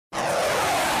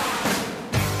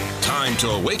time to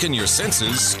awaken your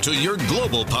senses to your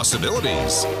global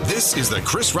possibilities. This is the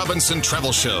Chris Robinson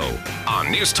Travel Show on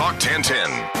News Talk 1010.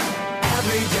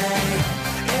 Every day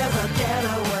is a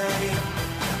getaway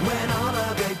when all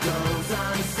of it goes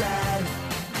unsaid.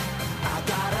 I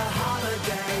got a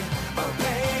holiday, a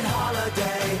paid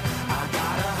holiday. I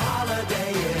got a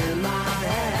holiday in my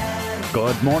head.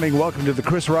 Good morning. Welcome to the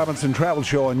Chris Robinson Travel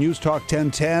Show on News Talk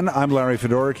 1010. I'm Larry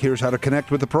Fedoruk. Here's how to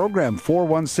connect with the program.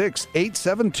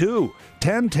 416-872-1010.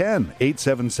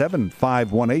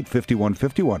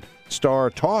 877-518-5151. Star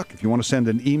Talk. If you want to send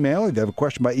an email, if you have a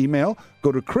question by email,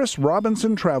 go to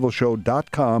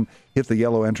chrisrobinsontravelshow.com. Hit the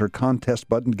yellow enter contest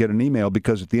button to get an email,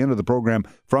 because at the end of the program,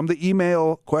 from the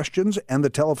email questions and the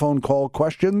telephone call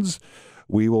questions,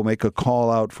 we will make a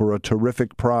call out for a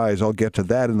terrific prize. I'll get to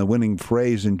that in the winning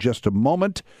phrase in just a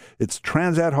moment. It's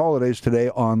Transat Holidays today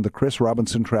on the Chris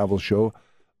Robinson Travel Show.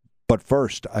 But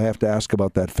first, I have to ask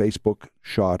about that Facebook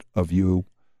shot of you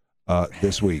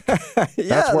this week.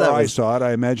 That's where I saw it.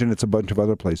 I imagine it's a bunch of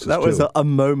other places, That too. was a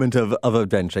moment of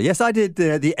adventure. Yes, I did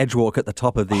the edge walk at the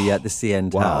top of the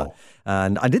CN Tower. Wow.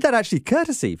 And I did that actually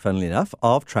courtesy, funnily enough,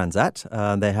 of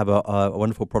Transat. They have a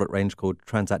wonderful product range called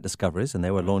Transat Discoveries, and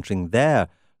they were launching their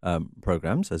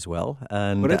programs as well.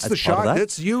 And But it's the shot.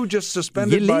 It's you just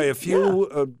suspended by a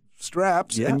few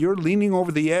straps, and you're leaning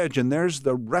over the edge, and there's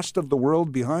the rest of the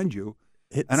world behind you.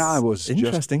 And I was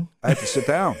interesting. I had to sit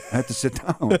down.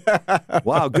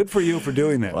 Wow, good for you for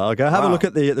doing that. Well, go have a look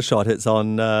at the shot. It's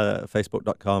on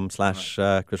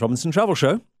facebook.com/Chris Robinson Travel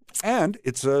Show. And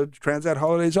it's a Transat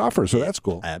Holidays offer, so that's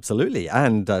cool. Absolutely.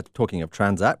 And talking of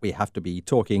Transat, we have to be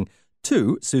talking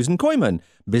to Susan Koyman,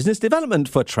 Business Development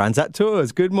for Transat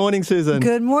Tours. Good morning, Susan.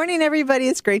 Good morning, everybody.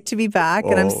 It's great to be back.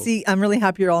 And I'm really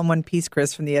happy you're all in one piece,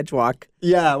 Chris, from the Edge Walk.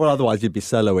 Yeah, well, otherwise you'd be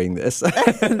soloing this.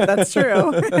 That's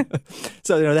true.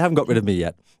 So, they haven't got rid of me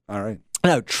yet. All right.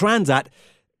 Now, Transat,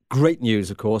 great news,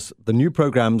 of course. The new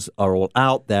programs are all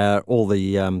out there. All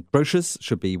the brochures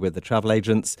should be with the travel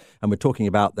agents. And we're talking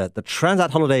about the Transat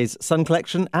Holidays Sun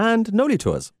Collection and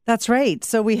Nolitours. That's right.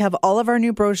 So we have all of our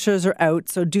new brochures are out.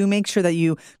 So do make sure that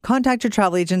you contact your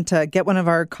travel agent to get one of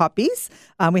our copies.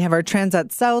 We have our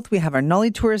Transat South. We have our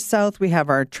Nolitours South. We have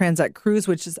our Transat Cruise,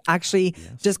 which is actually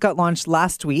just got launched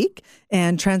last week.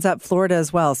 And Transat Florida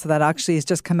as well. So that actually has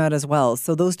just come out as well.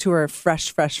 So those two are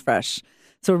fresh.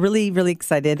 So really, really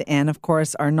excited. And of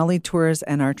course, our Nolitours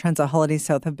and our Transat Holidays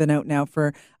South have been out now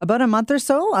for about a month or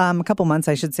so, a couple months,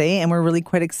 I should say. And we're really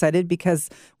quite excited because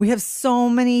we have so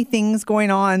many things going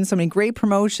on, so many great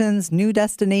promotions, new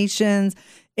destinations,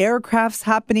 aircrafts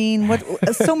happening.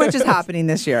 So much is happening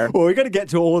this year. Well, we're going to get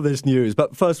to all of this news.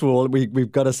 But first of all,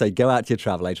 we've got to say, go out to your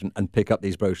travel agent and pick up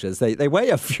these brochures. They weigh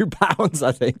a few pounds,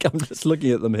 I think. I'm just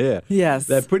looking at them here. Yes.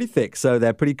 They're pretty thick, so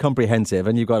they're pretty comprehensive.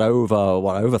 And you've got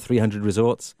over 300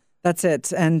 resorts. That's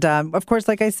it. And of course,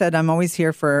 like I said, I'm always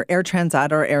here for Air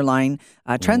Transat or airline,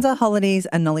 Transat Holidays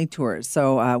and Nolitours.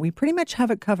 So we pretty much have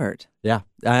it covered. Yeah,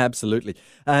 absolutely.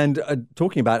 And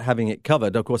talking about having it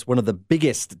covered, of course, one of the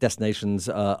biggest destinations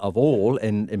of all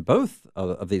in both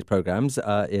of these programs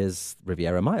is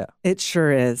Riviera Maya. It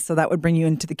sure is. So that would bring you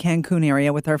into the Cancun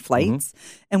area with our flights.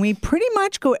 And we pretty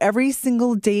much go every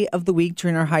single day of the week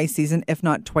during our high season, if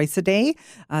not twice a day.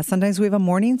 Sometimes we have a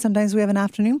morning, sometimes we have an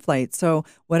afternoon flight. So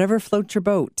whatever floats your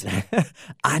boat.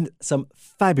 And some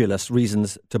fabulous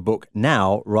reasons to book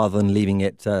now rather than leaving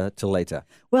it till later.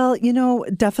 Well,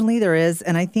 definitely there is.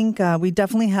 And I think we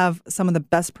definitely have some of the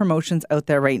best promotions out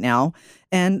there right now.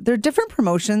 And they're different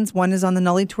promotions. One is on the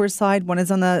Nolitours side, one is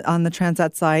on the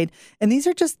Transat side. And these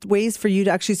are just ways for you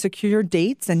to actually secure your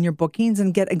dates and your bookings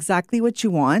and get exactly what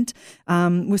you want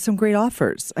with some great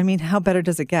offers. I mean, how better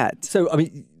does it get? So, I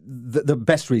mean, the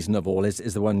best reason of all is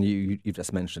the one you've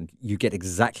just mentioned. You get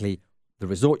exactly the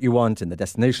resort you want and the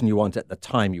destination you want at the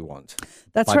time you want.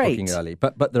 That's by right. Booking early.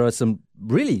 But there are some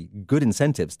really good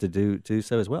incentives to do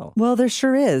so as well. Well, there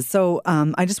sure is. So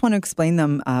I just want to explain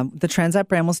them. The Transat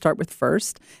brand we'll start with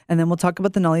first, and then we'll talk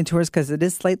about the Nolitours because it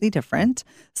is slightly different.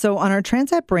 So on our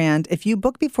Transat brand, if you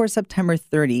book before September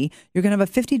 30, you're going to have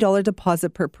a $50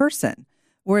 deposit per person.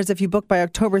 Whereas if you book by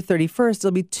October 31st,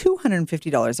 it'll be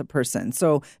 $250 a person.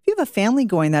 So if you have a family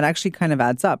going, that actually kind of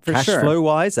adds up for sure. Cash flow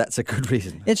wise, that's a good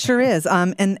reason. It sure is.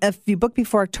 And if you book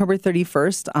before October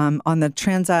 31st on the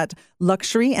Transat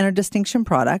Luxury and our Distinction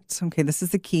product, okay, this is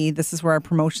the key. This is where our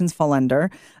promotions fall under.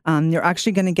 You're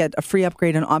actually going to get a free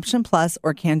upgrade on Option Plus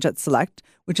or CanJet Select,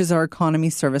 which is our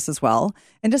economy service as well.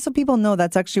 And just so people know,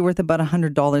 that's actually worth about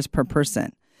 $100 per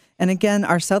person. And again,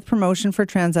 our South promotion for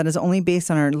Transat is only based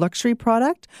on our luxury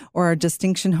product or our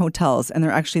Distinction hotels. And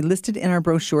they're actually listed in our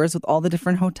brochures with all the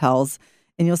different hotels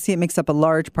and you'll see it makes up a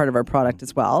large part of our product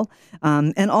as well.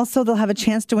 And also, they'll have a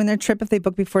chance to win their trip if they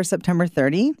book before September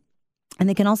 30. And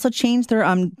they can also change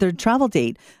their travel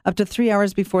date up to 3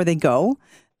 hours before they go.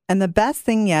 And the best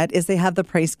thing yet is they have the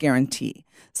price guarantee.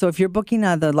 So if you're booking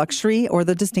the luxury or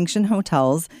the distinction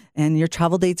hotels and your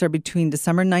travel dates are between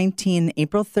December 19 and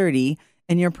April 30,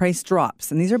 and your price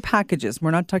drops, and these are packages,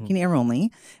 we're not talking air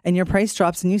only, and your price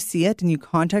drops and you see it and you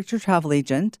contact your travel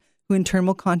agent, who in turn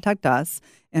will contact us.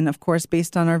 And of course,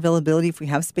 based on our availability, if we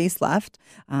have space left,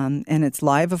 and it's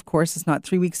live, of course, it's not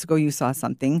 3 weeks ago you saw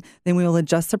something, then we will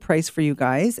adjust the price for you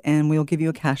guys and we will give you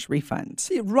a cash refund.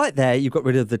 See, right there, you've got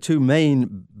rid of the two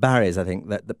main barriers, I think,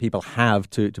 that people have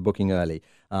to booking early.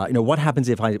 What happens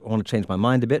if I want to change my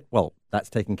mind a bit? Well, that's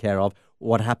taken care of.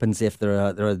 What happens if there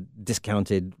are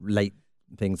discounted late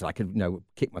things that I could,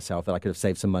 kick myself that I could have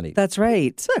saved some money? That's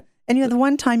right. And you have the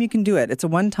one time you can do it. It's a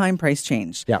one-time price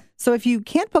change. Yeah. So if you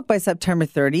can't book by September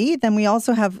 30, then we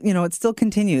also have, it still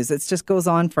continues. It just goes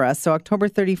on for us. So October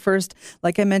 31st,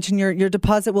 like I mentioned, your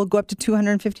deposit will go up to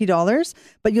 $250,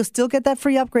 but you'll still get that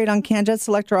free upgrade on CanJet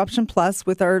Select or Option Plus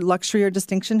with our luxury or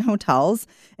distinction hotels.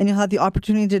 And you'll have the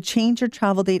opportunity to change your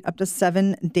travel date up to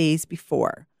 7 days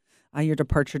before your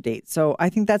departure date. So I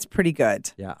think that's pretty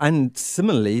good. Yeah, and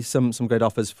similarly, some great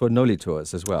offers for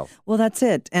Nolitours as well. Well, that's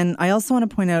it. And I also want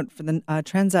to point out for the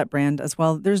Transat brand as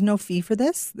well, there's no fee for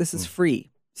this. This is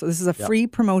free. So this is a free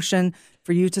promotion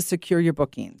for you to secure your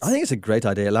bookings. I think it's a great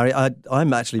idea, Larry.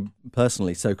 I'm actually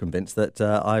personally so convinced that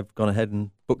I've gone ahead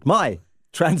and booked my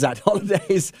Transat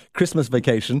Holidays Christmas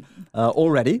vacation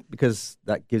already, because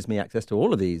that gives me access to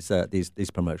all of these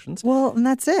promotions. Well, and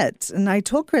that's it. And I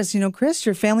told Chris, Chris,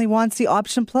 your family wants the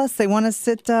Option Plus. They want to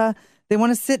sit. They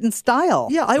want to sit in style.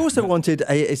 Yeah, I also wanted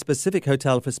a specific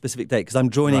hotel for a specific date, because I'm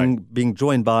being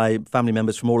joined by family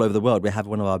members from all over the world. We have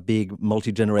one of our big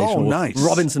multi-generational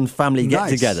Robinson family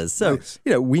get-togethers. So,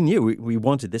 we knew we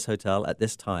wanted this hotel at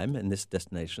this time and this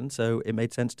destination, so it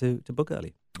made sense to book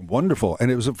early. Wonderful.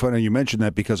 And it was funny you mentioned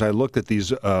that, because I looked at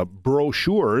these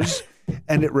brochures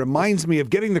and it reminds me of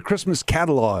getting the Christmas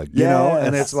catalog,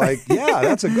 and it's like, yeah,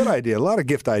 that's a good idea. A lot of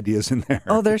gift ideas in there.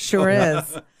 Oh, there sure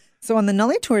is. So on the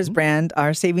Nolitours brand,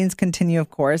 our savings continue, of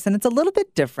course, and it's a little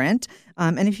bit different.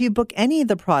 And if you book any of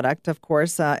the product, of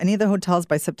course, any of the hotels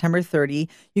by September 30,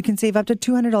 you can save up to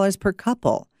 $200 per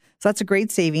couple. So that's a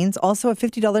great savings. Also a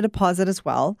 $50 deposit as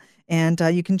well. And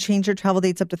you can change your travel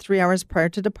dates up to 3 hours prior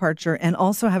to departure and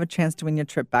also have a chance to win your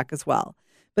trip back as well.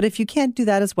 But if you can't do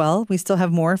that as well, we still have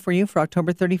more for you for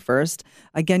October 31st.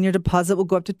 Again, your deposit will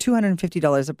go up to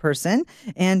 $250 a person,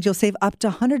 and you'll save up to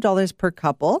 $100 per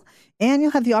couple. And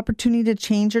you'll have the opportunity to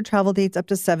change your travel dates up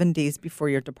to 7 days before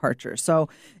your departure. So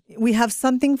we have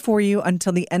something for you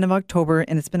until the end of October,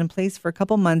 and it's been in place for a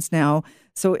couple months now.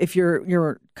 So if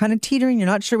you're kind of teetering, you're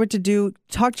not sure what to do,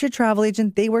 talk to your travel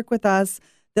agent. They work with us.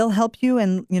 They'll help you.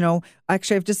 And,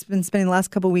 actually, I've just been spending the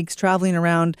last couple of weeks traveling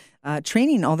around,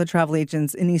 training all the travel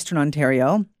agents in Eastern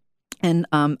Ontario. And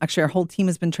actually, our whole team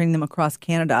has been training them across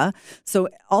Canada. So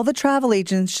all the travel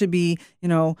agents should be,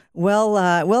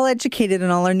 well educated in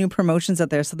all our new promotions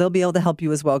out there. So they'll be able to help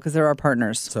you as well, because they're our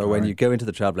partners. So when you go into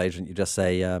the travel agent, you just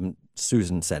say,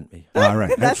 Susan sent me. All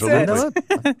right. That's Absolutely.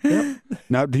 it. Yep.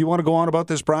 Now, do you want to go on about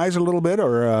this prize a little bit,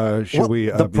 or should we?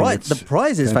 The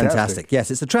prize is fantastic.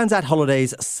 Yes, it's the Transat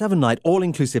Holidays 7-night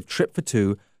all-inclusive trip for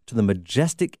two to the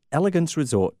majestic Elegance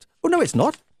Resort. Oh, no, it's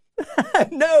not.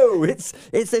 No, it's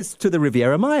to the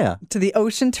Riviera Maya. To the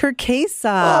Ocean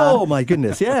Turquesa. Oh, my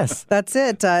goodness, yes. That's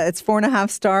it. It's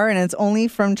 4.5 star, and it's only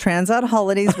from Transat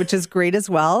Holidays, which is great as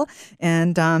well.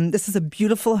 And this is a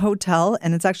beautiful hotel,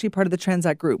 and it's actually part of the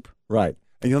Transat group. Right.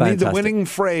 And you'll need the winning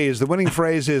phrase. The winning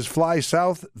phrase is fly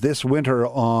south this winter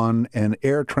on an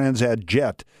Air Transat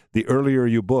jet. The earlier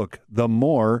you book, the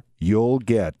more you'll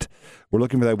get. We're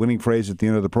looking for that winning phrase at the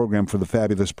end of the program for the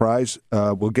fabulous prize.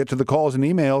 We'll get to the calls and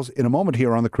emails in a moment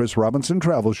here on the Chris Robinson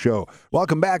Travel Show.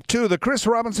 Welcome back to the Chris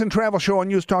Robinson Travel Show on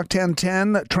News Talk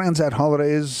 1010. Transat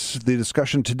Holidays. The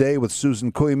discussion today with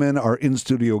Susan Koyman, our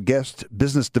in-studio guest,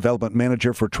 Business Development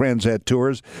Manager for Transat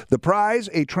Tours. The prize,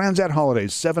 a Transat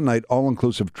Holidays 7-night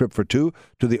all-inclusive trip for two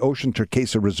to the Ocean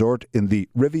Turquesa Resort in the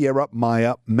Riviera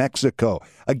Maya, Mexico.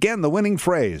 Again, the winning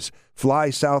phrase, fly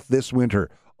south this winter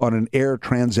on an Air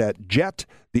Transat jet.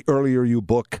 The earlier you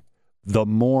book, the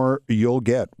more you'll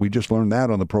get. We just learned that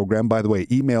on the program. By the way,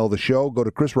 email the show. Go to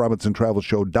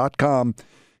chrisrobinsontravelshow.com.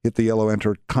 Hit the yellow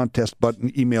enter contest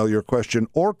button. Email your question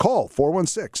or call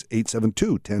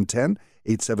 416-872-1010,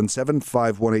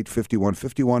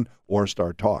 877-518-5151, or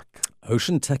Star Talk.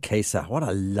 Ocean Turquesa. What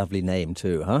a lovely name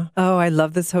too, huh? Oh, I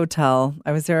love this hotel.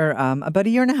 I was there about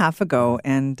a year and a half ago,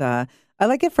 and I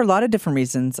like it for a lot of different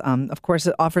reasons. Of course,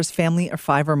 it offers family of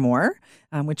 5 or more,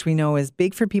 which we know is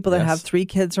big for people that have 3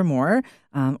 kids or more,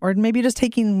 or maybe just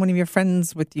taking one of your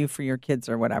friends with you for your kids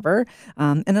or whatever.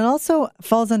 And it also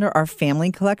falls under our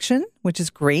family collection, which is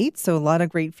great. So a lot of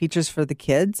great features for the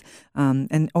kids.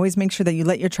 And always make sure that you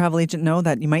let your travel agent know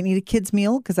that you might need a kids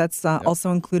meal, because that's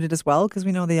also included as well, because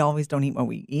we know they always don't eat what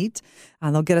we eat.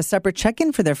 They'll get a separate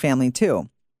check-in for their family too,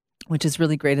 which is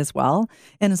really great as well.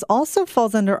 And it also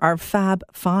falls under our Fab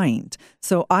Find.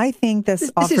 So I think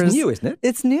this offers... This is new, isn't it?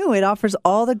 It's new. It offers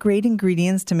all the great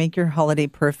ingredients to make your holiday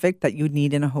perfect that you'd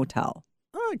need in a hotel.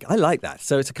 Oh, I like that.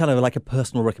 So it's a kind of like a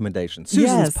personal recommendation.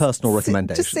 Susan's personal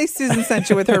recommendation. Just say Susan sent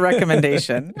you with her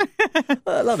recommendation.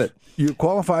 I love it. You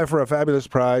qualify for a fabulous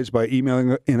prize by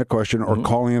emailing in a question or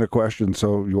calling in a question.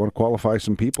 So you want to qualify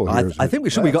some people here. I think we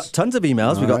should. We got tons of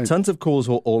emails. We got tons of calls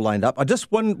all lined up.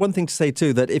 Just one thing to say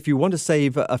too, that if you want to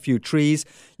save a few trees,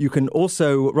 you can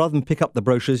also, rather than pick up the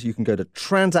brochures, you can go to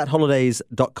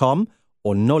transatholidays.com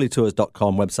or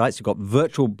nolitours.com websites. You've got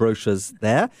virtual brochures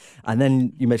there. And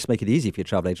then you may just make it easy for your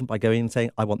travel agent by going and saying,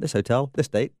 I want this hotel, this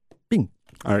date, bing.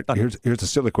 All right, here's a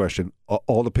silly question.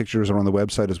 All the pictures are on the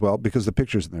website as well, because the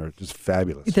pictures in there are just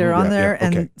fabulous. They're on there, okay.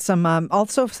 and some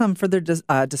also some further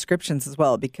descriptions as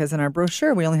well, because in our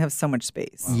brochure we only have so much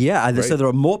space. Wow. Yeah, so there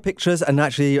are more pictures, and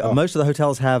actually most of the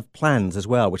hotels have plans as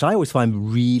well, which I always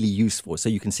find really useful. So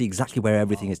you can see exactly where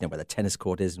everything is, where the tennis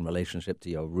court is in relationship to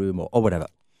your room or whatever.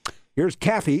 Here's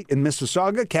Kathy in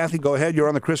Mississauga. Kathy, go ahead. You're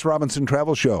on the Chris Robinson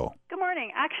Travel Show. Good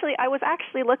morning. Actually, I was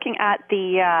looking at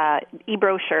the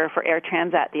e-brochure for Air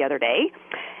Transat the other day,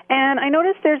 and I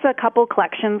noticed there's a couple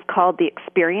collections called the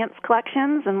Experience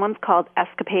Collections, and one's called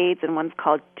Escapades and one's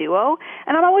called Duo.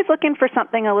 And I'm always looking for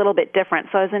something a little bit different,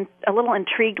 so I was a little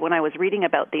intrigued when I was reading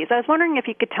about these. I was wondering if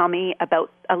you could tell me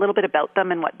a little bit about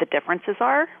them and what the differences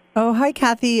are. Oh, hi,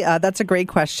 Kathy. That's a great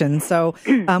question. So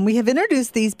we have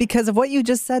introduced these because of what you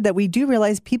just said, that we do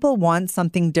realize people want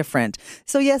something different.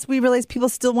 So yes, we realize people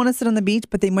still want to sit on the beach,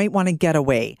 but they might want to get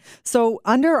away. So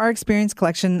under our Experience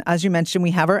Collection, as you mentioned,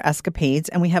 we have our Escapades,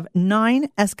 and we have 9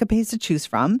 escapades to choose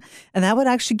from. And that would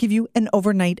actually give you an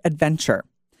overnight adventure.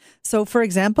 So, for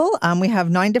example, we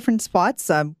have 9 different spots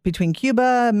between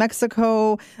Cuba,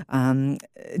 Mexico,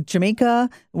 Jamaica,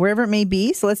 wherever it may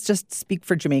be. So let's just speak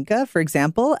for Jamaica. For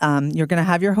example, you're going to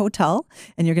have your hotel,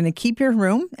 and you're going to keep your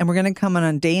room, and we're going to come on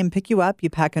a day and pick you up. You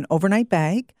pack an overnight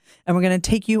bag, and we're going to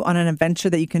take you on an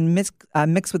adventure that you can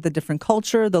mix with the different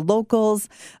culture, the locals.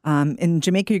 In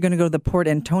Jamaica, you're going to go to the Port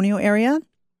Antonio area,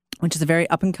 which is a very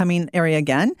up-and-coming area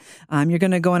again. You're going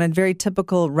to go on a very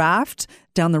typical raft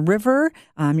down the river.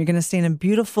 You're going to stay in a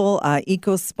beautiful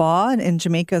eco spa in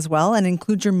Jamaica as well, and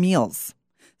include your meals.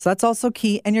 So that's also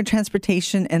key, and your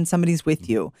transportation, and somebody's with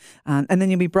you. And then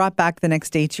you'll be brought back the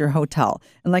next day to your hotel.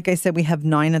 And like I said, we have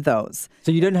 9 of those.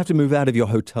 So you don't have to move out of your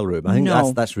hotel room. I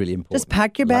think that's really important. Just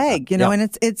pack your bag, and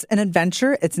it's an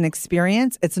adventure, it's an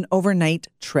experience, it's an overnight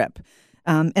trip.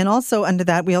 And also under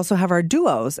that, we also have our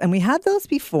duos, and we had those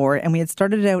before, and we had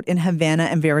started out in Havana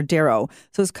and Veradero.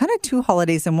 So it's kind of 2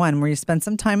 holidays in one, where you spend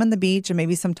some time on the beach and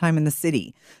maybe some time in the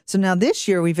city. So now this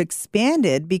year we've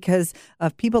expanded because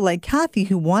of people like Kathy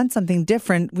who want something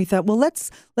different. We thought, well,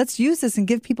 let's use this and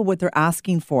give people what they're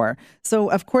asking for.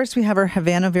 So of course we have our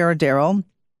Havana Veradero,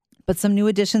 but some new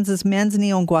additions is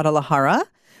Manzanillo and Guadalajara,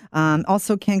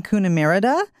 also Cancun and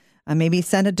Merida, maybe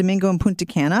Santo Domingo and Punta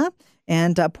Cana,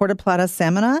 and Puerto Plata,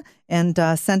 Samana, and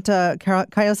Cayo Santa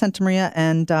Maria,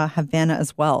 and Havana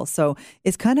as well. So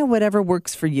it's kind of whatever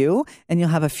works for you, and you'll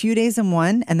have a few days in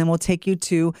one, and then we'll take you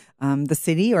to the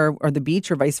city or the beach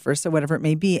or vice versa, whatever it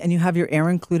may be, and you have your air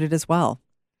included as well.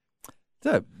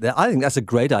 So I think that's a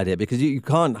great idea, because you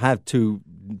can't have 2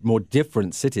 more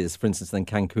different cities, for instance, than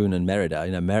Cancun and Merida.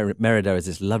 Merida is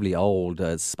this lovely old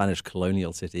Spanish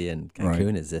colonial city, and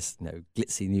Cancun is this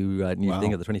glitzy new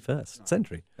thing of the 21st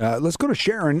century. Let's go to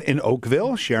Sharon in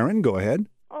Oakville. Sharon, go ahead.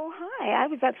 Oh, hi. I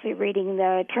was actually reading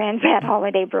the Transat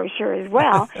holiday brochure as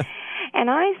well, and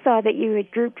I saw that you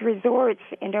had grouped resorts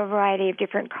into a variety of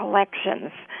different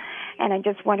collections, and I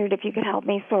just wondered if you could help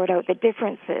me sort out the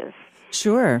differences.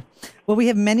 Sure. Well, we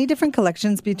have many different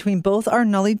collections between both our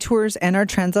Nolitours and our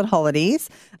Transat Holidays.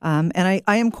 And I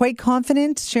am quite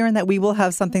confident, Sharon, that we will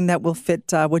have something that will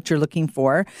fit what you're looking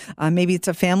for. Maybe it's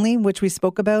a family, which we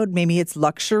spoke about. Maybe it's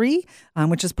luxury,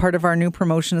 which is part of our new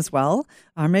promotion as well.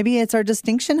 Or maybe it's our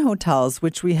distinction hotels,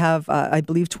 which we have, I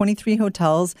believe, 23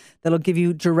 hotels that'll give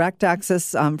you direct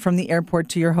access from the airport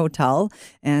to your hotel.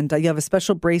 And you have a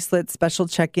special bracelet, special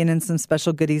check-in, and some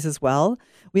special goodies as well.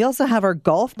 We also have our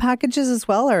golf packages as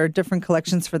well, our different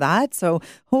collections for that. So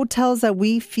hotels that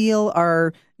we feel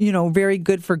are, very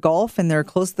good for golf and they're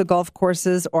close to the golf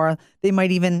courses, or they might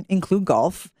even include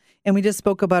golf. And we just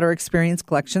spoke about our experience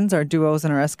collections, our duos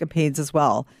and our escapades as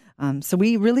well. So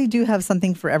we really do have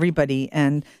something for everybody.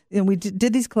 And we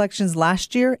did these collections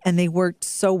last year and they worked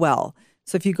so well.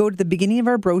 So if you go to the beginning of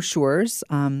our brochures,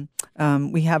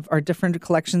 we have our different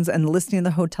collections and the listing of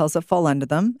the hotels that fall under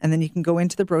them. And then you can go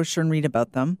into the brochure and read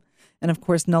about them. And of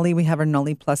course, Nully, we have our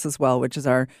Nully Plus as well, which is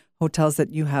our hotels that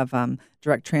you have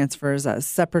direct transfers, a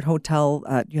separate hotel,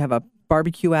 you have a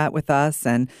barbecue at with us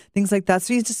and things like that.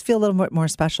 So you just feel a little bit more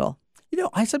special.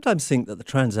 I sometimes think that the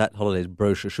Transat Holidays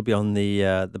brochure should be on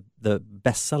the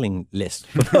best-selling list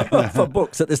for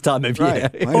books at this time of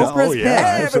year. Oprah's pick.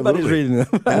 Everybody's reading them.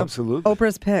 Absolutely.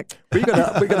 Oprah's pick. We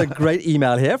got a great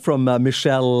email here from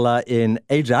Michelle in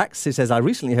Ajax. He says, I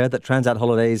recently heard that Transat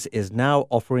Holidays is now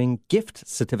offering gift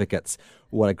certificates.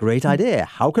 What a great idea.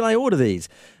 How can I order these?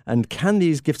 And can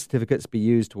these gift certificates be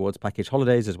used towards package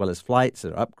holidays as well as flights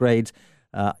or upgrades?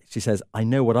 She says, I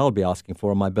know what I'll be asking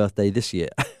for on my birthday this year.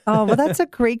 Oh, well, that's a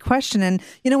great question. And,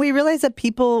 we realize that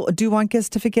people do want gift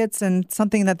certificates and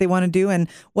something that they want to do. And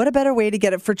what a better way to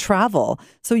get it for travel?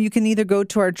 So you can either go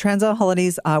to our Transat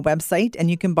Holidays website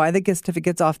and you can buy the gift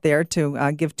certificates off there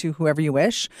to give to whoever you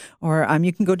wish. Or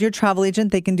you can go to your travel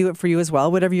agent. They can do it for you as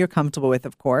well, whatever you're comfortable with,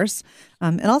 of course.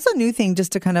 And also a new thing,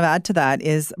 just to kind of add to that,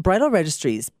 is bridal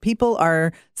registries. People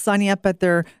are signing up at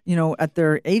their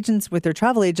agents, with their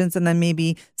travel agents, and then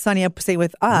maybe signing up, say,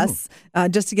 with us,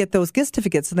 just to get those gift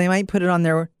certificates. So they might put it on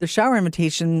their shower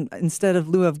invitation instead of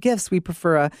lieu of gifts. We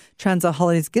prefer a Transat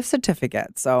Holidays gift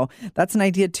certificate. So that's an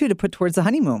idea too to put towards the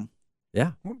honeymoon.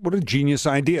 Yeah. What a genius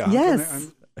idea.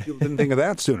 Yes. People didn't think of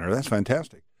that sooner. That's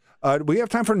fantastic. We have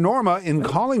time for Norma in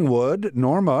Collingwood.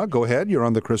 Norma, go ahead. You're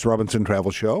on the Chris Robinson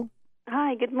Travel Show.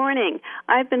 Hi, good morning.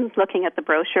 I've been looking at the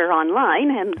brochure online,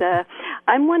 and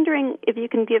I'm wondering if you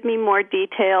can give me more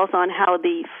details on how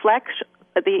the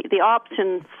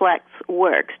option flex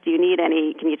works. Do you need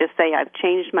any? Can you just say I've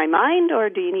changed my mind, or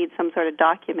do you need some sort of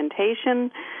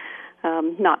documentation?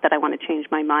 Not that I want to change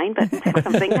my mind, but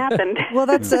something happened. Well,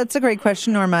 that's a great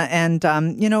question, Norma. And,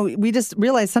 we just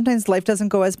realize sometimes life doesn't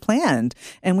go as planned.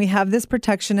 And we have this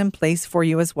protection in place for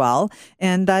you as well.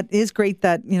 And that is great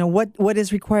that, what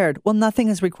is required? Well, nothing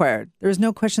is required. There's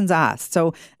no questions asked.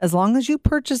 So as long as you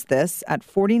purchase this at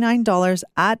 $49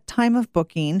 at time of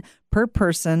booking per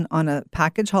person on a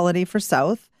package holiday for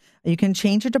South, you can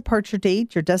change your departure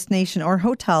date, your destination or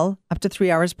hotel up to 3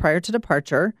 hours prior to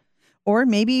departure. Or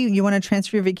maybe you want to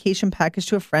transfer your vacation package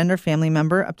to a friend or family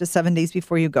member up to 7 days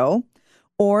before you go.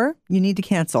 Or you need to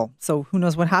cancel. So who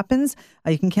knows what happens?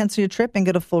 You can cancel your trip and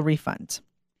get a full refund.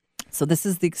 So this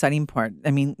is the exciting part.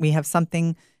 I mean, we have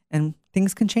something and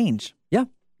things can change. Yeah.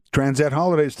 Transat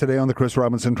Holidays today on the Chris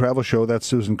Robinson Travel Show. That's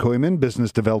Susan Koyman,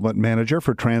 Business Development Manager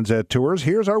for Transat Tours.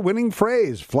 Here's our winning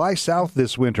phrase. Fly south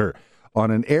this winter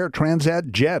on an Air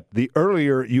Transat jet. The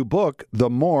earlier you book, the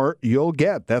more you'll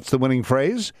get. That's the winning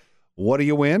phrase. What do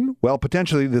you win? Well,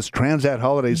 potentially this Transat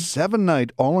Holidays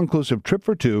 7-night all-inclusive trip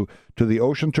for two to the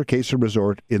Ocean Turquesa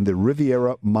Resort in the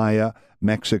Riviera Maya,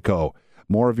 Mexico.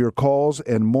 More of your calls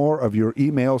and more of your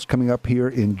emails coming up here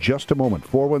in just a moment.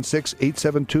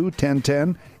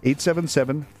 416-872-1010,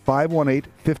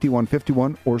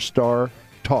 877-518-5151, or Star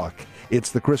Talk.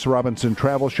 It's the Chris Robinson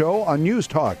Travel Show on News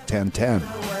Talk 1010.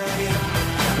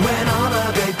 When all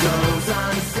of it goes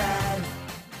unsaid.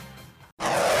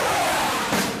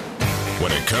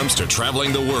 When it comes to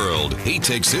traveling the world, he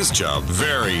takes his job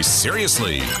very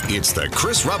seriously. It's the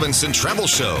Chris Robinson Travel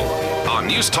Show on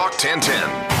News Talk 1010.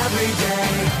 Every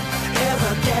day is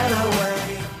a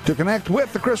getaway. To connect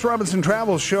with the Chris Robinson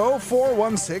Travel Show,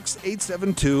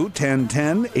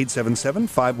 416-872-1010,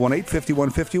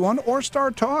 877-518-5151, or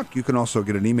Star Talk. You can also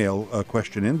get an email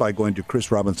question in by going to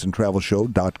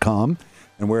chrisrobinsontravelshow.com.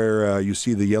 And where you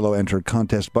see the yellow Enter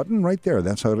Contest button right there,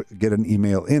 that's how to get an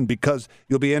email in, because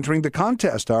you'll be entering the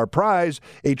contest. Our prize,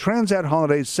 a Transat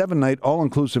Holidays 7-night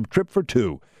all-inclusive trip for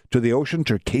two to the Ocean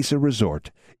Turquesa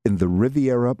Resort in the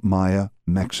Riviera Maya,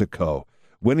 Mexico.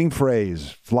 Winning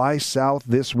phrase, fly south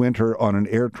this winter on an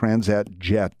Air Transat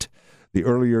jet. The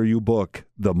earlier you book,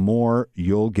 the more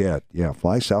you'll get. Yeah,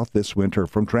 fly south this winter.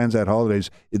 From Transat Holidays,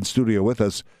 in studio with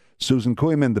us, Susan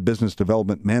Koyman, the Business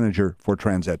Development Manager for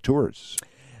Transat Tours.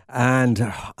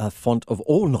 And a font of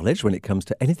all knowledge when it comes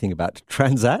to anything about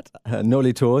Transat,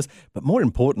 Nolitours, but more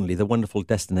importantly, the wonderful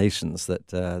destinations that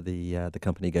the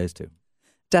company goes to.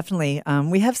 Definitely.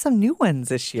 We have some new ones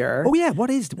this year. Oh, yeah. What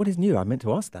is new? I meant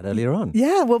to ask that earlier on.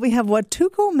 Yeah. Well, we have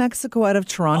Huatuco, Mexico out of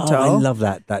Toronto. Oh, I love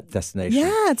that destination.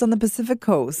 Yeah. It's on the Pacific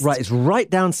coast. Right. It's right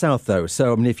down south, though.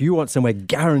 So, I mean, if you want somewhere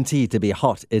guaranteed to be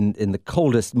hot in the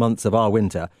coldest months of our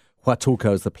winter,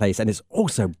 Huatulco is the place, and it's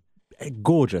also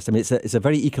gorgeous. I mean, it's a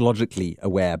very ecologically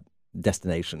aware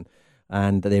destination,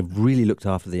 and they've really looked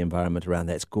after the environment around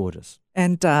there. It's gorgeous.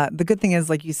 And the good thing is,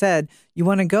 like you said, you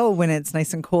want to go when it's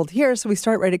nice and cold here. So we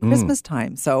start right at Christmas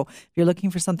time. So if you're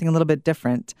looking for something a little bit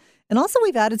different. And also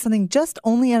we've added something just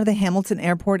only out of the Hamilton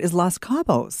airport is Los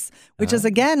Cabos, which is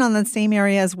again on the same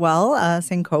area as well,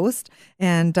 same coast.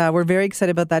 And we're very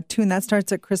excited about that too. And that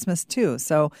starts at Christmas too.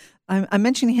 So I'm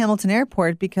mentioning Hamilton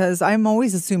Airport because I'm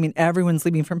always assuming everyone's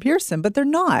leaving from Pearson, but they're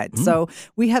not. So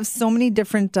we have so many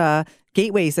different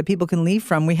gateways that people can leave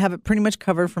from. We have it pretty much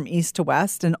covered from east to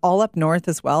west and all up north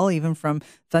as well, even from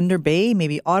Thunder Bay,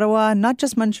 maybe Ottawa, not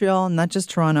just Montreal, not just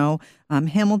Toronto,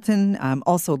 Hamilton,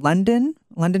 also London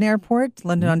Airport,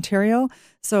 London, Ontario.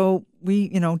 So we,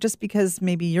 just because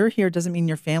maybe you're here doesn't mean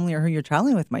your family or who you're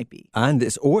traveling with might be. And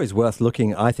it's always worth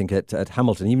looking, I think, at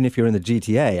Hamilton, even if you're in the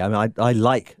GTA. I mean, I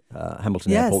like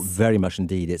Hamilton Airport very much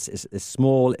indeed. It's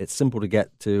small, it's simple to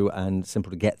get to, and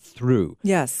simple to get through.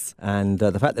 Yes. And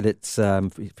the fact that it's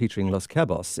featuring Los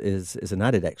Cabos is an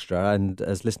added extra. And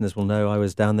as listeners will know, I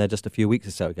was down there just a few weeks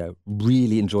or so ago.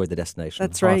 Really enjoyed the destination.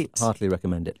 That's right. Heartily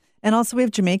recommend it. And also we have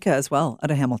Jamaica as well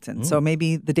out of Hamilton. So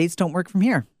maybe the dates don't work from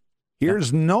here.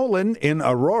 Here's Nolan in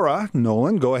Aurora.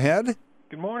 Nolan, go ahead.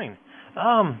 Good morning.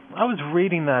 I was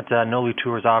reading that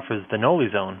Nolitours offers the Noli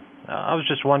Zone. I was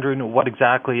just wondering what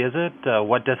exactly is it,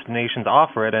 what destinations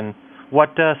offer it, and what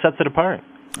sets it apart.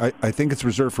 I think it's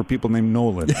reserved for people named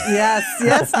Nolan. Yes,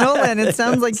 Nolan. It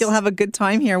sounds like you'll have a good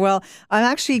time here. Well, I'm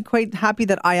actually quite happy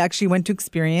that I actually went to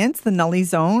experience the Nully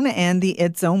Zone and the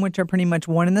It Zone, which are pretty much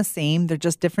one and the same. They're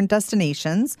just different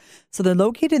destinations. So they're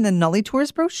located in the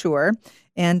Nolitours brochure.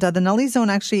 And the Nully Zone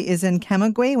actually is in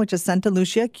Camagüey, which is Santa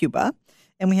Lucia, Cuba.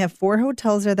 And we have 4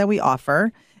 hotels there that we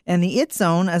offer. And the It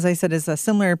Zone, as I said, is a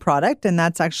similar product. And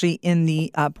that's actually in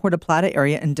the Puerto Plata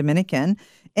area in Dominican.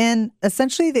 And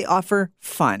essentially, they offer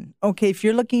fun. Okay, if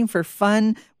you're looking for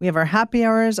fun, we have our happy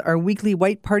hours, our weekly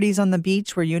white parties on the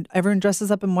beach where everyone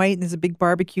dresses up in white and there's a big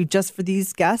barbecue just for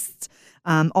these guests.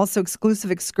 Also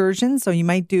exclusive excursions. So you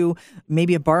might do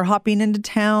maybe a bar hopping into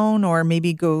town or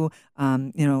maybe go,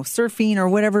 surfing or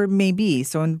whatever it may be.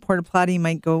 So in Puerto Plata, you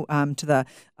might go to the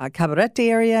Cabarete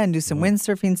area and do some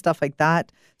windsurfing, stuff like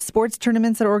that. Sports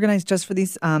tournaments that are organized just for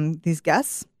these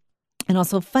guests. And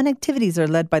also fun activities are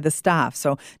led by the staff.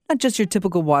 So not just your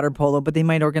typical water polo, but they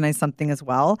might organize something as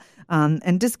well.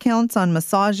 And discounts on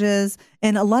massages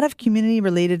and a lot of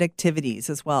community-related activities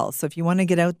as well. So if you want to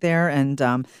get out there and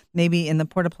maybe in the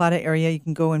Puerto Plata area, you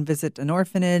can go and visit an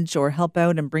orphanage or help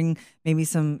out and bring maybe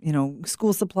some,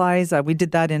 school supplies. We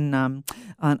did that in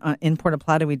Puerto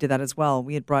Plata. We did that as well.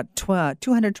 We had brought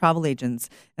 200 travel agents,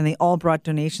 and they all brought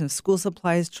donations of school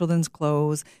supplies, children's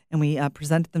clothes, and we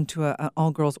presented them to an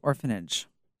all-girls orphanage.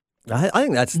 I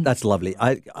think that's lovely.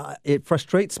 It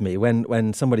frustrates me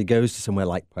when somebody goes to somewhere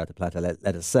like Puerto Plata,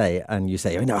 let us say, and you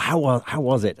say, how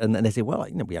was it? And they say, well,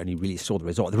 we only really saw the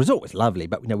resort. The resort was lovely,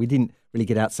 but we didn't really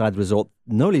get outside the resort.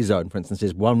 Noli Zone, for instance,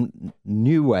 is one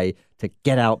new way to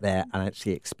get out there and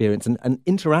actually experience and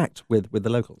interact with the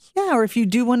locals. Yeah, or if you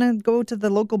do want to go to the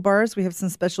local bars, we have some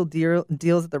special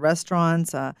deals at the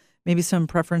restaurants. Maybe some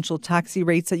preferential taxi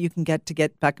rates that you can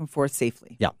get back and forth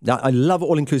safely. Yeah, I love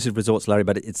all-inclusive resorts, Larry,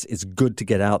 but it's good to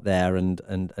get out there and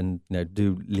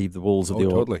do leave the walls of the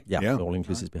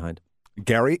all-inclusives behind.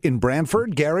 Gary in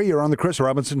Brantford. Gary, you're on the Chris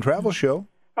Robinson Travel Show.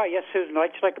 Yes, Susan.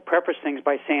 I'd just like to preface things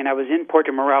by saying I was in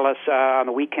Puerto Morelos on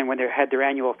the weekend when they had their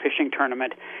annual fishing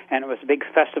tournament, and it was a big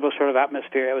festival sort of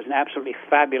atmosphere. It was an absolutely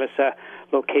fabulous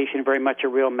location, very much a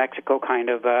real Mexico kind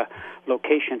of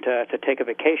location to take a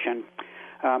vacation.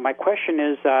 My question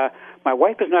is, my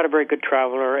wife is not a very good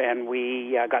traveler, and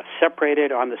we got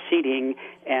separated on the seating,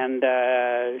 and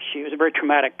she was a very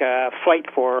traumatic flight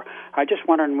for her. I just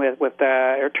wondering with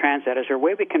Air Transat, is there a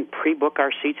way we can pre-book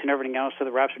our seats and everything else so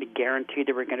that we're absolutely guaranteed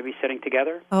that we're going to be sitting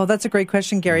together? Oh, that's a great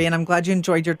question, Gary, and I'm glad you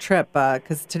enjoyed your trip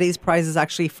because today's prize is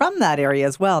actually from that area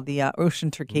as well, the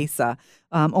Ocean Turquesa.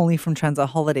 Only from Transat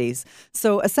Holidays.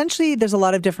 So essentially, there's a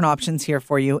lot of different options here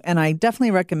for you. And I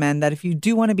definitely recommend that if you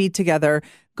do want to be together,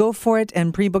 go for it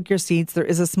and pre-book your seats. There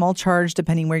is a small charge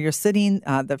depending where you're sitting.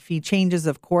 The fee changes,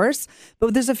 of course.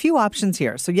 But there's a few options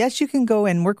here. So yes, you can go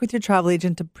and work with your travel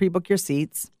agent to pre-book your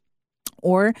seats.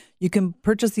 Or you can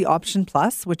purchase the Option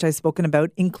Plus, which I've spoken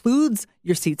about, includes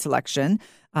your seat selection.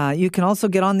 You can also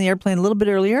get on the airplane a little bit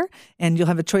earlier, and you'll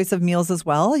have a choice of meals as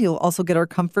well. You'll also get our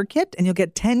comfort kit, and you'll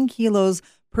get 10 kilos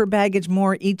per baggage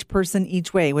more each person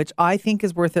each way, which I think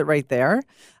is worth it right there.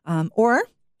 Or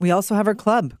we also have our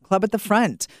club at the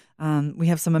front. We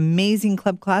have some amazing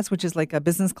club class, which is like a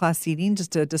business class seating,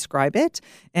 just to describe it.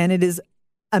 And it is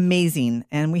amazing.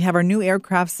 And we have our new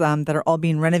aircrafts that are all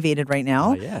being renovated right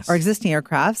now, yes. our existing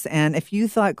aircrafts. And if you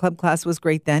thought Club Class was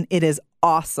great then, it is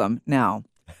awesome now.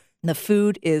 The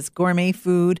food is gourmet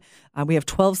food. We have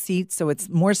 12 seats, so it's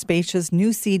more spacious,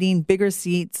 new seating, bigger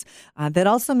seats. That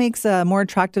also makes a more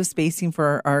attractive spacing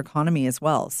for our economy as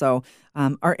well. So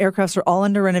our aircrafts are all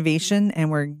under renovation, and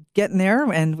we're getting there.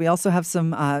 And we also have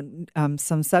some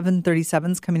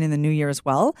 737s coming in the new year as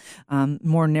well,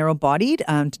 more narrow-bodied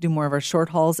to do more of our short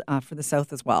hauls for the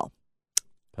south as well.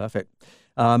 Perfect.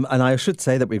 And I should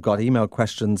say that we've got email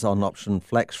questions on option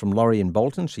flex from Laurie in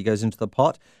Bolton. She goes into the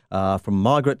pot. From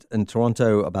Margaret in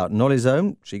Toronto about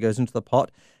Nolizone. She goes into the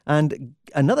pot. And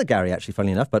another Gary, actually,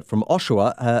 funnily enough, but from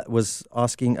Oshawa, was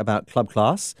asking about Club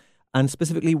Class and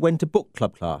specifically when to book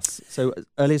Club Class. So as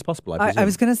early as possible, I presume. I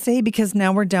was going to say, because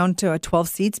now we're down to 12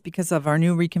 seats because of our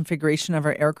new reconfiguration of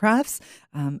our aircrafts.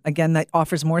 Again, that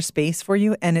offers more space for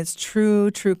you, and it's true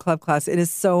Club Class. It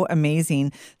is so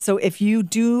amazing. So if you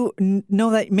do know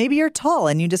that maybe you're tall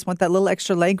and you just want that little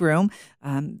extra leg room,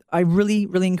 I really,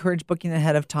 really encourage booking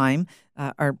ahead of time.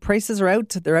 Our prices are out.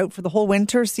 They're out for the whole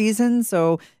winter season.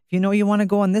 So if you know you want to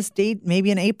go on this date,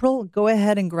 maybe in April, go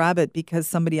ahead and grab it because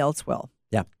somebody else will.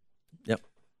 Yeah. Yep.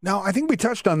 Now, I think we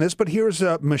touched on this, but here's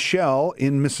Michelle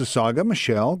in Mississauga.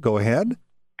 Michelle, go ahead.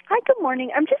 Hi, good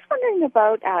morning. I'm just wondering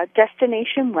about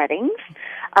destination weddings.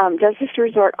 Does this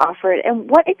resort offer it? And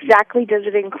what exactly does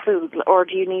it include? Or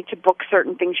do you need to book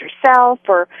certain things yourself?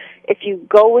 Or if you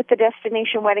go with the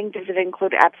destination wedding, does it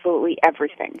include absolutely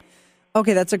everything?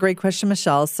 Okay, that's a great question,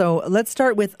 Michelle. So let's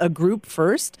start with a group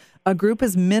first. A group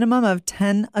is minimum of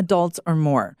 10 adults or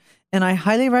more. And I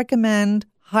highly recommend,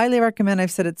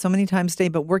 I've said it so many times today,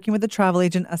 but working with a travel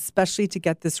agent, especially to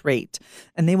get this rate.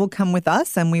 And they will come with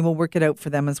us and we will work it out for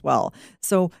them as well.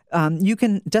 So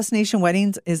destination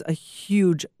weddings is a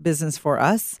huge business for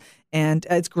us. And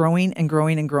it's growing and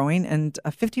growing and growing. And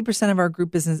 50% of our group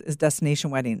business is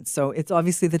destination weddings. So it's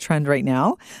obviously the trend right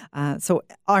now. So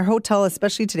our hotel,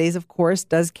 especially today's, of course,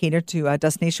 does cater to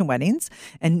destination weddings.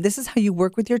 And this is how you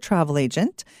work with your travel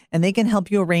agent. And they can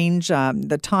help you arrange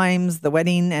the times, the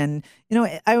wedding. And, you know,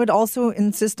 I would also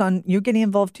insist on you getting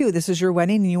involved too. This is your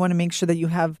wedding and you want to make sure that you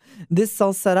have this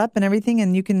all set up and everything.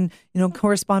 And you can,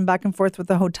 correspond back and forth with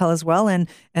the hotel as well. And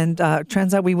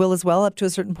Transat, we will as well up to a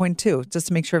certain point too, just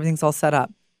to make sure everything's all set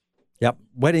up. Yep.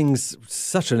 Weddings,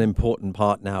 such an important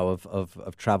part now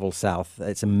of travel south.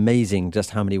 It's amazing just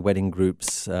how many wedding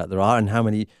groups there are and how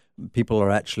many people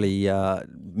are actually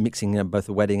mixing both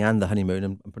the wedding and the honeymoon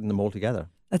and putting them all together.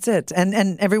 That's it.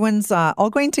 And everyone's all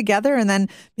going together, and then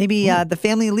maybe the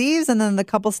family leaves and then the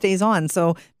couple stays on.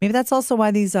 So maybe that's also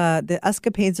why these the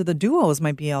escapades or the duos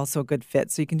might be also a good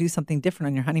fit. So you can do something different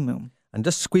on your honeymoon. And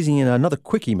just squeezing in another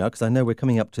quick email, because I know we're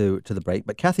coming up to the break,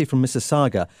 but Kathy from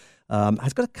Mississauga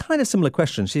has got a kind of similar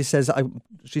question. She says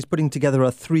she's putting together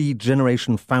a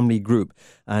 3-generation family group,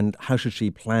 and how should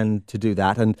she plan to do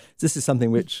that? And this is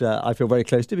something which I feel very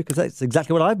close to, because that's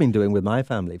exactly what I've been doing with my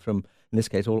family from, in this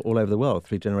case, all over the world.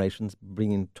 3 generations,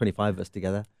 bringing 25 of us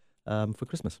together for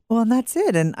Christmas. Well, and that's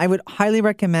it. And I would highly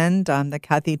recommend that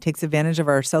Kathy takes advantage of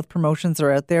our South promotions that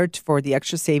are out there for the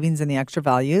extra savings and the extra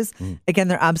values. Again,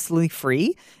 they're absolutely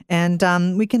free.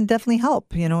 And we can definitely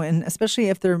help, and especially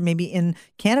if they're maybe in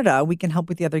Canada, we can help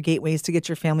with the other gateways to get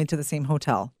your family to the same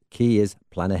hotel. Key is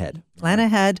plan ahead. Plan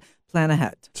ahead. Plan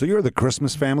ahead. So you're the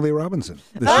Christmas family Robinson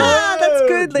this year. That's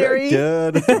good, Larry.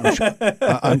 Good.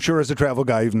 I'm sure as a travel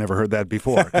guy, you've never heard that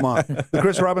before. Come on. The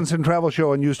Chris Robinson Travel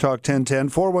Show on News Talk 1010,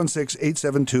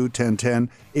 416-872-1010,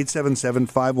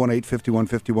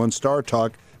 877-518-5151, Star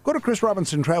Talk. Go to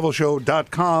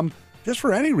chrisrobinsontravelshow.com just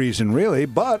for any reason, really,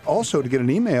 but also to get an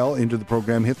email into the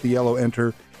program, hit the yellow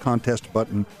Enter Contest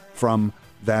button from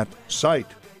that site.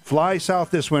 Fly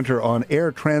south this winter on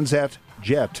Air Transat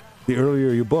Jet. The earlier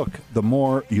you book, the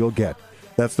more you'll get.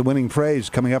 That's the winning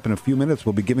phrase. Coming up in a few minutes,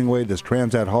 we'll be giving away this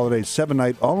Transat Holidays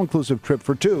 7-night all-inclusive trip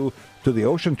for 2 to the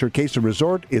Ocean Turquesa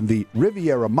Resort in the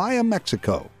Riviera Maya,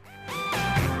 Mexico.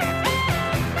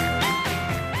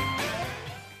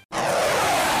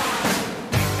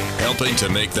 Helping to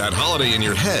make that holiday in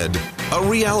your head a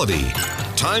reality.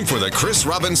 Time for the Chris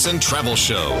Robinson Travel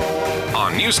Show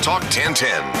on News Talk 1010.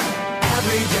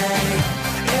 Every day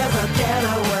is a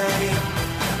getaway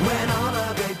when all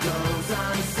of it goes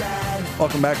unsaid.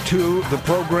 Welcome back to the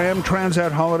program,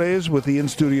 Transat Holidays, with the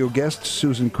in-studio guest,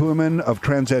 Susan Kuhlman of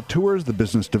Transat Tours, the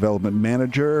business development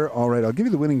manager. All right, I'll give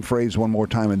you the winning phrase one more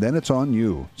time, and then it's on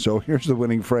you. So here's the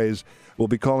winning phrase. We'll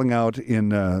be calling out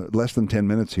in less than 10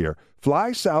 minutes here.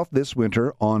 Fly south this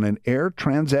winter on an Air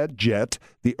Transat jet.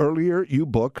 The earlier you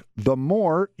book, the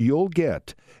more you'll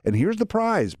get. And here's the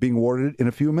prize being awarded in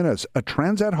a few minutes. A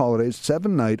Transat Holidays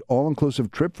 7-night all-inclusive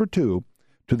trip for two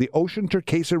to the Ocean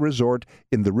Turquesa Resort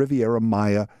in the Riviera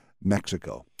Maya,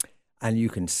 Mexico. And you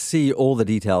can see all the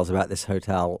details about this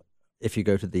hotel if you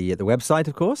go to the website,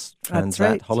 of course,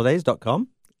 transatholidays.com.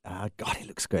 God, it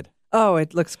looks good. Oh,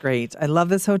 it looks great. I love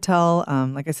this hotel.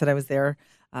 Like I said, I was there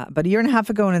about a year and a half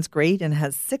ago, and it's great, and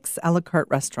has 6 a la carte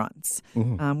restaurants,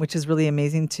 which is really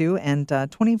amazing too, and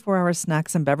 24-hour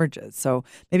snacks and beverages. So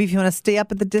maybe if you want to stay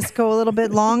up at the disco a little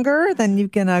bit longer, then you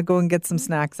can go and get some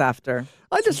snacks after.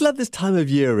 I just love this time of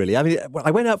year, really. I mean,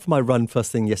 I went out for my run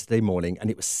first thing yesterday morning, and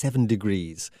it was 7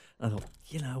 degrees. I thought,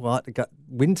 you know what?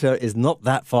 Winter is not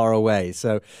that far away.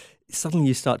 So suddenly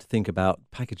you start to think about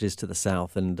packages to the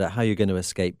south and how you're going to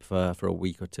escape for a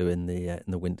week or two in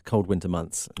the cold winter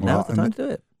months. Now's the time to do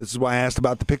it. This is why I asked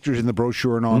about the pictures in the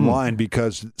brochure and online,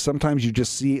 because sometimes you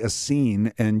just see a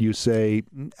scene and you say,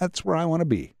 that's where I want to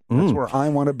be. That's where I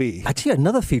want to be. Actually,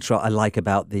 another feature I like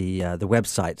about the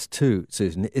website too,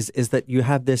 Susan, is that you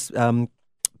have this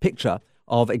picture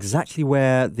of exactly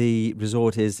where the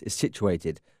resort is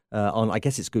situated. On, I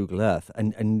guess it's Google Earth,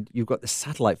 and you've got the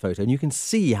satellite photo, and you can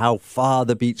see how far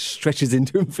the beach stretches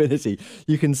into infinity.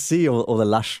 You can see all the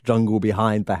lush jungle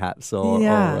behind, perhaps,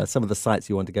 or some of the sites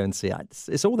you want to go and see.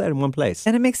 It's all there in one place.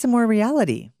 And it makes it more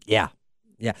reality. Yeah.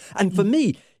 And for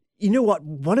me, you know what?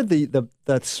 One of the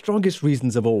strongest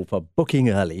reasons of all for booking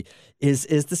early is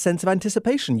the sense of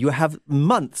anticipation. You have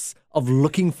months of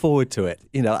looking forward to it,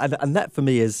 and that for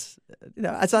me is,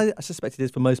 as I suspect it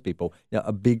is for most people,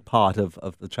 a big part of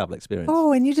the travel experience.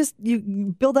 Oh, and you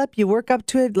build up, you work up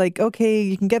to it, like, okay,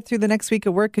 you can get through the next week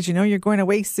of work because you're going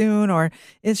away soon, or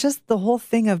it's just the whole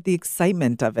thing of the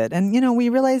excitement of it. And, we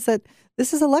realize that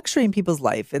this is a luxury in people's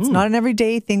life. It's not an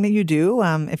everyday thing that you do.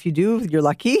 If you do, you're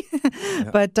lucky.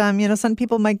 But, some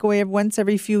people might go away once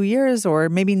every few years or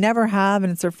maybe never have,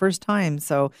 and it's their first time.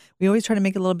 So we always try to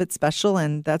make it a little bit special,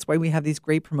 and that's why we have these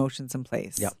great promotions in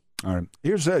place. Yeah. All right.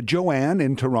 Here's Joanne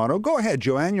in Toronto. Go ahead,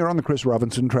 Joanne. You're on the Chris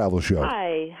Robinson Travel Show.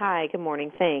 Hi. Good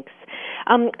morning. Thanks.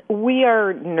 We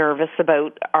are nervous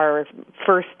about our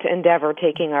first endeavor,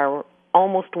 taking our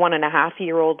almost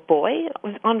 1.5-year-old boy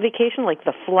on vacation, like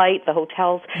the flight, the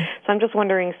hotels. So I'm just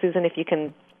wondering, Susan, if you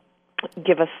can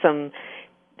give us some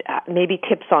maybe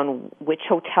tips on which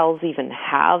hotels even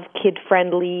have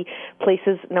kid-friendly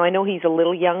places. Now, I know he's a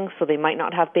little young, so they might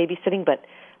not have babysitting, but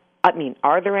I mean,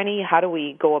 are there any? How do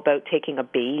we go about taking a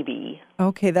baby?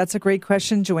 Okay, that's a great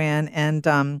question, Joanne. And,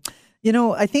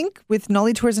 I think with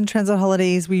Nolitours and Transat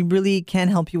Holidays, we really can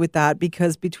help you with that,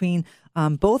 because between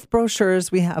both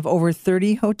brochures, we have over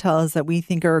 30 hotels that we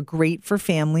think are great for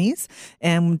families,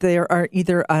 and they are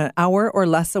either an hour or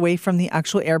less away from the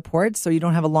actual airport, so you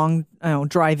don't have a long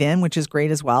drive in, which is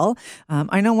great as well.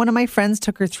 I know one of my friends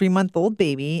took her 3-month-old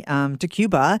baby to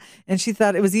Cuba, and she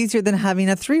thought it was easier than having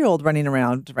a 3-year-old running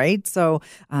around, right? So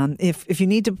if you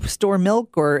need to store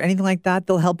milk or anything like that,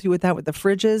 they'll help you with that with the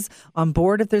fridges on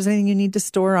board. If there's anything you need to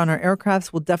store on our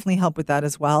aircrafts, we'll definitely help with that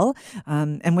as well.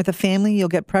 And with a family, you'll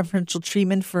get preferential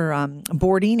treatment for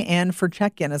boarding and for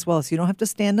check-in as well, so you don't have to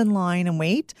stand in line and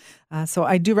wait. So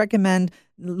I do recommend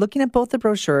looking at both the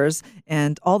brochures,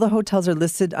 and all the hotels are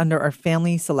listed under our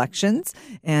family selections,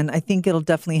 and I think it'll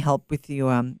definitely help with you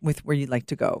with where you'd like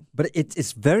to go. But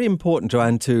it's very important,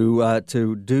 Joanne,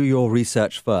 to do your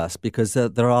research first, because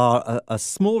there are a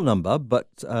small number, but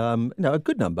a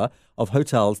good number of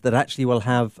hotels that actually will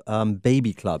have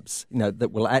baby clubs,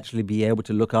 that will actually be able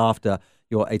to look after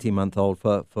your 18-month-old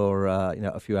for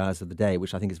a few hours of the day,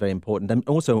 which I think is very important. And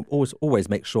also always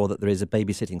make sure that there is a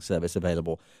babysitting service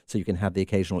available, so you can have the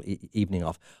occasional evening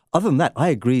off. Other than that, I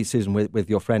agree, Susan, with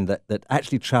your friend that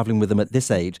actually traveling with them at this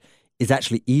age is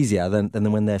actually easier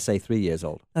than when they're, say, 3 years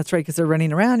old. That's right, because they're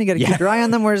running around. You got to keep your eye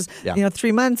on them. Whereas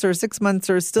 3 months or 6 months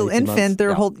or still infant,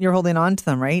 you're holding on to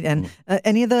them, right? And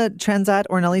any of the Transat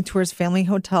or Nolitours family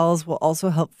hotels will also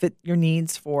help fit your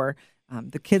needs for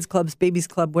the kids clubs, babies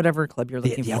club, whatever club you're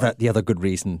looking for. The other good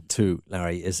reason too,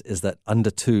 Larry, is that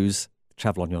under twos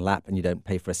travel on your lap and you don't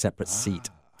pay for a separate seat.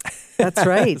 That's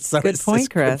right. So good point,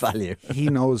 Chris. Good value. He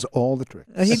knows all the tricks.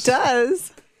 He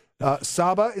does.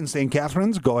 Saba in St.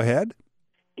 Catharines, go ahead.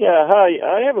 Yeah, hi.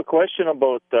 I have a question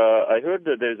about, I heard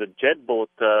that there's a jet boat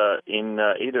in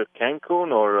either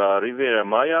Cancun or Riviera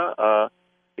Maya.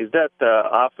 Is that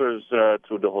offers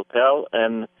through the hotel?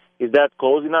 And is that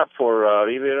close enough for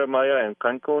Riviera Maya and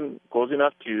Cancun? Close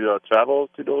enough to travel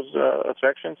to those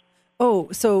attractions? Oh,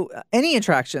 so any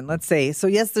attraction, let's say. So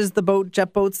yes, there's the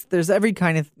jet boats. There's every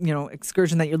kind of,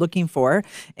 excursion that you're looking for.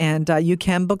 And you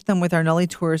can book them with our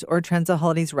Nolitours or Transat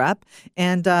Holidays rep.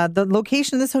 And the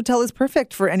location of this hotel is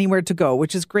perfect for anywhere to go,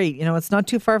 which is great. It's not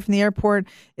too far from the airport.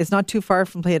 It's not too far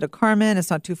from Playa del Carmen. It's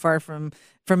not too far from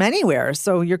anywhere.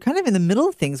 So you're kind of in the middle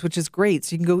of things, which is great.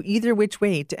 So you can go either which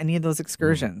way to any of those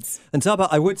excursions. And Saba,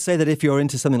 I would say that if you're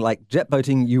into something like jet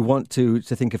boating, you want to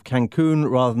think of Cancun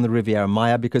rather than the Riviera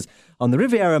Maya, because on the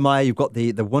Riviera Maya, you've got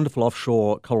the wonderful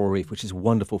offshore coral reef, which is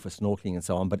wonderful for snorkeling and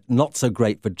so on, but not so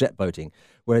great for jet boating.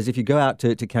 Whereas if you go out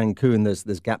to Cancun,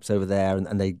 there's gaps over there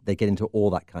and they get into all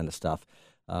that kind of stuff.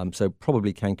 So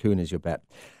probably Cancun is your bet.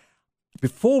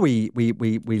 Before we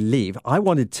leave, I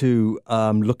wanted to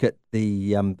look at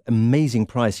the amazing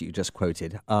price you just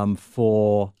quoted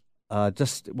for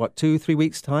just 2-3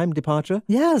 weeks time departure.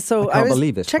 Yeah, so I was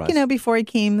believe this checking price. out before I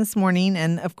came this morning,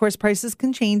 and of course prices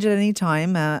can change at any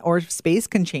time, or space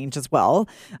can change as well.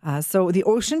 So the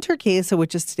Ocean Turquesa,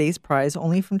 which is today's prize,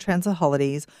 only from Transat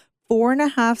Holidays,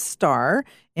 4.5 star,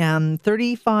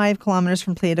 35 kilometers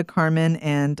from Playa del Carmen,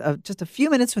 and just a few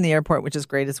minutes from the airport, which is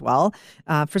great as well.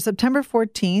 For September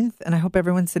 14th, and I hope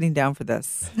everyone's sitting down for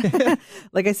this.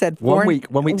 Like I said, 1 week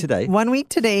today. 1 week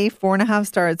today, 4.5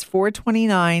 star. It's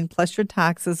 $429 plus your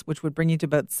taxes, which would bring you to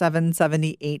about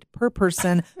 $778 per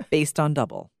person, based on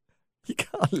double. You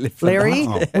can't live for Larry,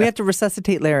 that. we have to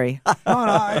resuscitate Larry.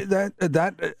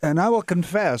 And I will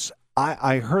confess,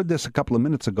 I heard this a couple of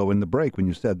minutes ago in the break when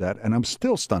you said that, and I'm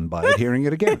still stunned by it, hearing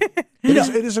it again.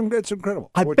 It's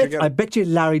incredible. I bet you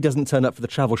Larry doesn't turn up for the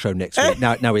travel show next week.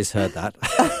 Now he's heard that.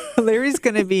 Larry's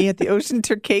going to be at the Ocean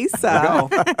Turquesa.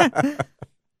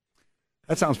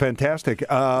 That sounds fantastic.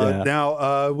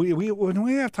 Now,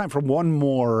 we have time for one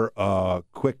more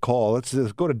quick call. Let's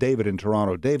go to David in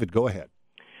Toronto. David, go ahead.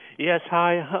 Yes,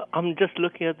 hi. I'm just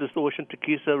looking at this Ocean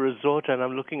Turquesa resort, and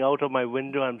I'm looking out of my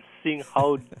window. I'm seeing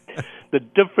how the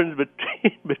difference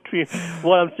between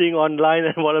what I'm seeing online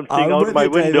and what I'm seeing out of my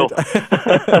window.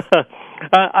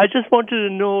 I just wanted to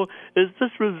know, is this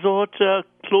resort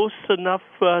close enough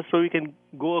so we can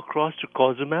go across to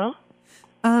Cozumel?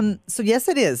 So yes,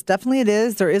 it is. Definitely it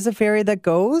is. There is a ferry that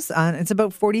goes. It's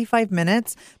about 45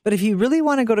 minutes. But if you really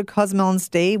want to go to Cozumel and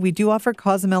stay, we do offer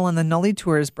Cozumel on the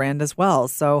Nolitours brand as well.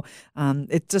 So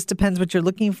it just depends what you're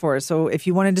looking for. So if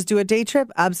you want to just do a day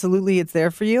trip, absolutely, it's there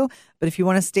for you. But if you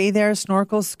want to stay there,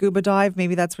 snorkel, scuba dive,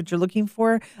 maybe that's what you're looking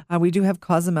for, we do have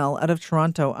Cozumel out of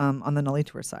Toronto on the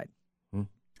Nolitours side.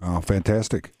 Oh,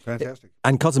 fantastic. Fantastic.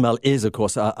 And Cozumel is, of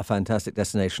course, a fantastic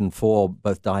destination for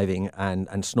both diving and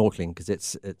snorkeling, because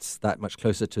it's that much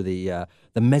closer to the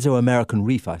Mesoamerican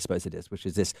reef, I suppose it is, which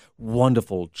is this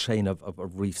wonderful chain of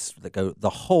reefs that go the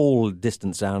whole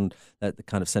distance down the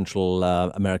kind of Central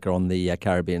America on the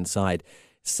Caribbean side.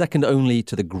 Second only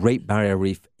to the Great Barrier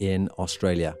Reef in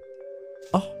Australia.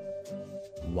 Oh,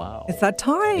 wow. It's that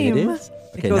time. It is.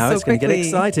 Okay, now it's going to get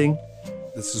exciting.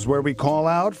 This is where we call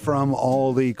out from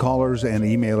all the callers and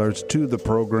emailers to the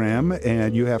program,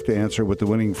 and you have to answer with the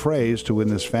winning phrase to win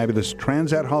this fabulous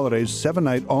Transat Holidays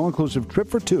 7-night all-inclusive trip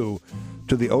for two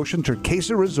to the Ocean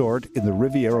Turquesa Resort in the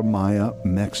Riviera Maya,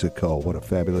 Mexico. What a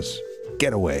fabulous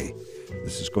getaway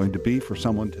this is going to be for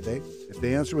someone today if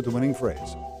they answer with the winning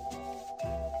phrase.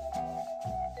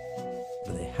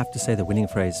 But they have to say the winning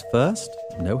phrase first.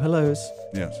 No hellos.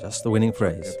 Yes. Just the winning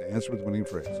phrase. You have to answer with the winning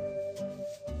phrase.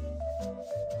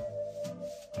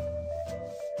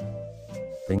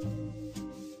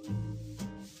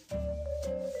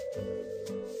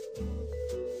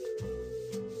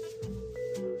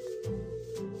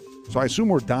 So I assume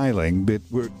we're dialing, but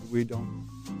we don't.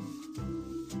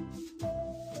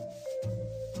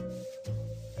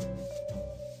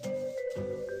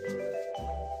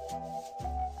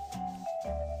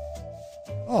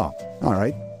 Oh, all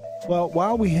right. Well,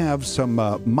 while we have some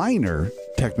minor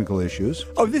technical issues.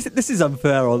 Oh, this is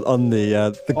unfair on the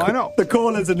I know. the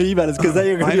callers and emailers, because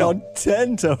they are going to be on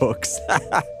tenterhooks.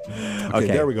 Okay,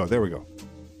 there we go.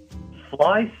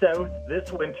 Fly south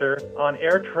this winter on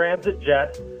Air Transit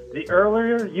Jet. The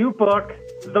earlier you book,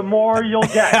 the more you'll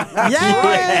get.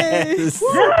 Yes!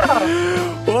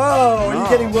 Yeah! Whoa, are you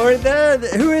getting worried there?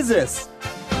 Who is this?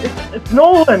 It's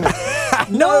Nolan.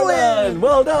 Nolan!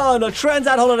 Well done. A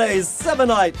Transat Holidays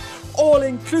 7-night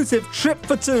all-inclusive trip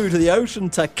for two to the Ocean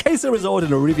Turquesa Resort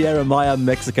in Riviera Maya,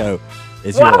 Mexico.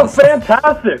 Is Wow, yours.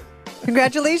 fantastic.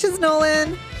 Congratulations,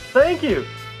 Nolan. Thank you.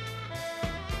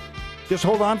 Just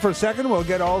hold on for a second. We'll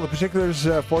get all the particulars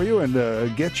for you and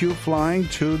get you flying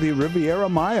to the Riviera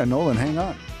Maya. Nolan, hang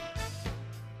on.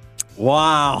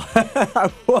 Wow.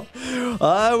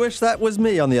 I wish that was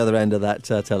me on the other end of that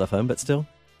telephone, but still.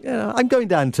 Yeah, I'm going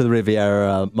down to the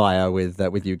Riviera Maya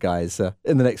with you guys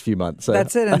in the next few months. So.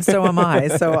 That's it, and so am I.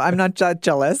 So I'm not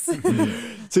jealous.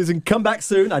 Susan, come back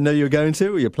soon. I know you're going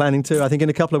to, or you're planning to, I think in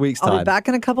a couple of weeks' time. I'll be back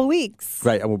in a couple of weeks.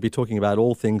 Great, and we'll be talking about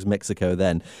all things Mexico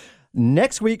then.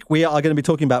 Next week, we are going to be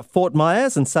talking about Fort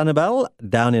Myers and Sanibel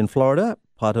down in Florida.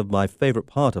 Part of my favorite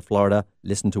part of Florida.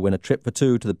 Listen to win a trip for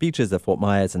two to the beaches of Fort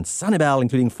Myers and Sanibel,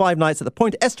 including 5 nights at the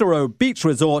Point Estero Beach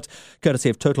Resort, courtesy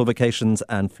of Total Vacations,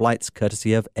 and flights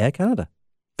courtesy of Air Canada.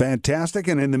 Fantastic.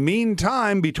 And in the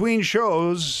meantime, between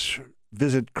shows,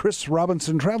 visit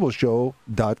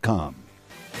chrisrobinsontravelshow.com.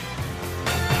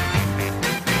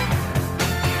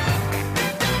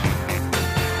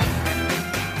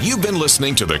 You've been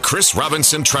listening to the Chris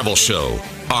Robinson Travel Show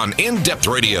on In Depth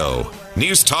Radio,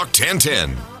 News Talk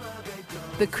 1010.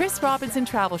 The Chris Robinson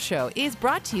Travel Show is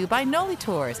brought to you by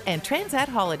Nolitours and Transat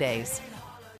Holidays.